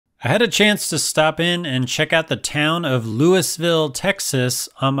I had a chance to stop in and check out the town of Lewisville, Texas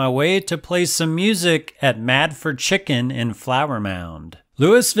on my way to play some music at Mad for Chicken in Flower Mound.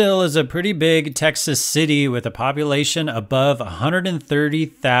 Lewisville is a pretty big Texas city with a population above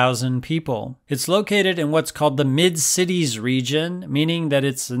 130,000 people. It's located in what's called the Mid-Cities region, meaning that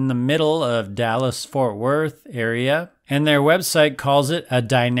it's in the middle of Dallas-Fort Worth area. And their website calls it a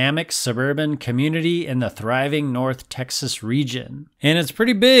dynamic suburban community in the thriving North Texas region. And it's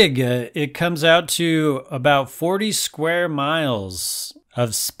pretty big. It comes out to about 40 square miles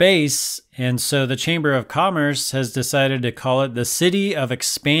of space. And so the Chamber of Commerce has decided to call it the City of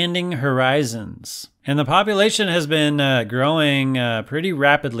Expanding Horizons. And the population has been growing pretty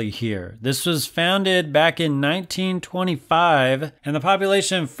rapidly here. This was founded back in 1925, and the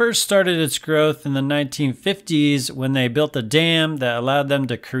population first started its growth in the 1950s when they built a dam that allowed them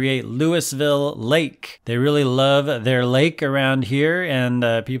to create Lewisville Lake. They really love their lake around here,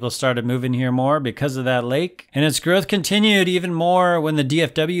 and people started moving here more because of that lake. And its growth continued even more when the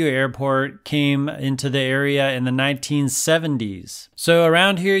DFW airport came into the area in the 1970s. So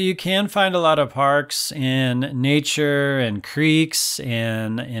around here you can find a lot of parks and nature and creeks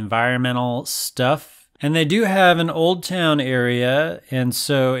and environmental stuff. And they do have an old town area, and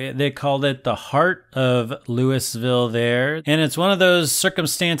so they called it the heart of Lewisville there. And it's one of those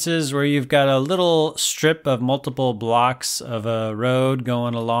circumstances where you've got a little strip of multiple blocks of a road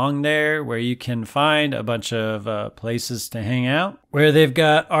going along there where you can find a bunch of places to hang out, where they've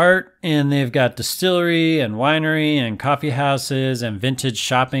got art and they've got distillery and winery and coffee houses and vintage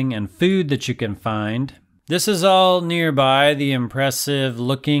shopping and food that you can find. This is all nearby the impressive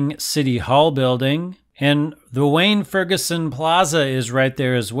looking City Hall building. And the Wayne Ferguson Plaza is right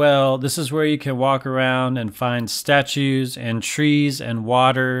there as well. This is where you can walk around and find statues and trees and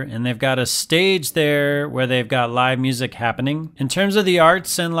water. And they've got a stage there where they've got live music happening. In terms of the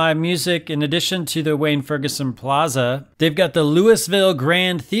arts and live music, in addition to the Wayne Ferguson Plaza, they've got the Lewisville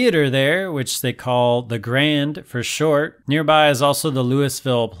Grand Theater there, which they call the Grand for short. Nearby is also the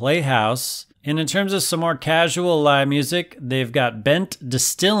Lewisville Playhouse. And in terms of some more casual live music, they've got Bent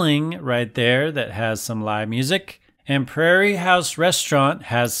Distilling right there that has some live music. And Prairie House Restaurant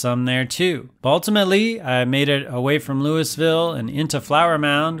has some there too. But ultimately, I made it away from Lewisville and into Flower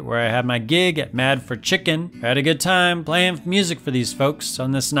Mound, where I had my gig at Mad for Chicken. I had a good time playing music for these folks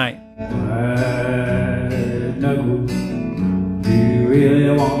on this night. White knuckle, do you really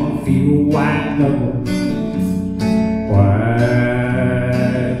want to feel white knuckle? White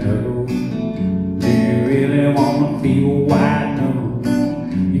knuckle, do you really want to feel white knuckle?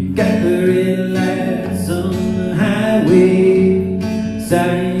 You got the red lights on the highway,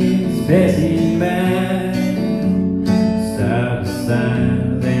 sirens passing by, stop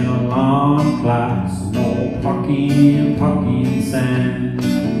signs and alarm clocks, no parking signs.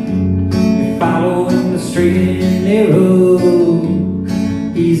 Following the straight and narrow,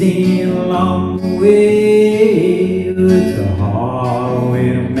 easing along the way. It's a hard way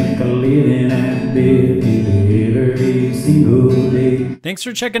to make a living and live every single day. Thanks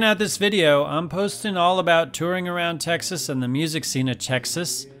for checking out this video. I'm posting all about touring around Texas and the music scene of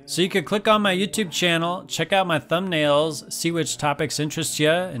Texas. So you could click on my YouTube channel, check out my thumbnails, see which topics interest you,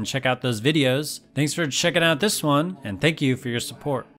 and check out those videos. Thanks for checking out this one, and thank you for your support.